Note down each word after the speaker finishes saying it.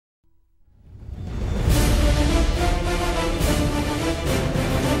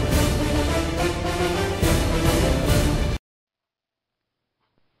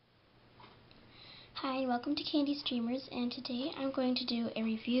welcome to Candy Streamers, and today I'm going to do a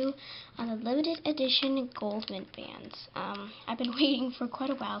review on the limited edition gold mint bands. I've been waiting for quite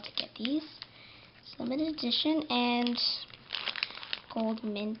a while to get these. It's limited edition and gold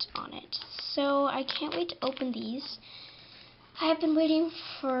mint on it. So I can't wait to open these. I have been waiting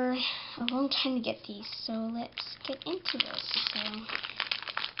for a long time to get these, so let's get into this.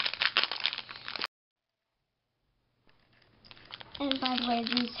 And by the way,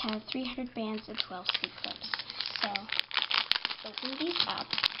 these have 300 bands and 12 C-clips. So, open these up.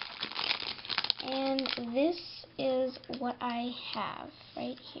 And this is what I have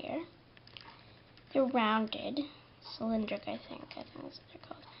right here. They're rounded, cylindric, I think that's what they're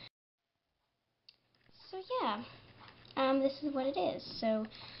called. So yeah, this is what it is. So, I'm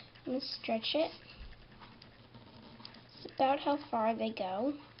going to stretch it. It's about how far they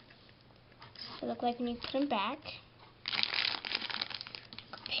go. They look like when you put them back.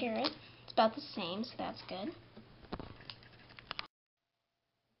 Compare it. It's about the same, so that's good.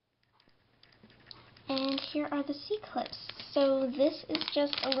 And here are the C-clips. So this is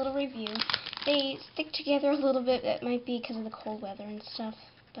just a little review. They stick together a little bit. It might be because of the cold weather and stuff,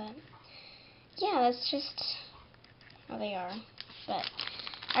 but yeah, that's just how they are. But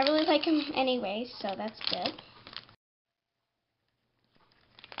I really like them anyway, so that's good.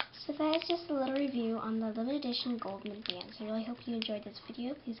 So that is just a little review on the limited edition gold mint bands. I really hope you enjoyed this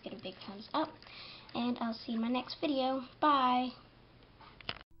video. Please give it a big thumbs up, and I'll see you in my next video. Bye!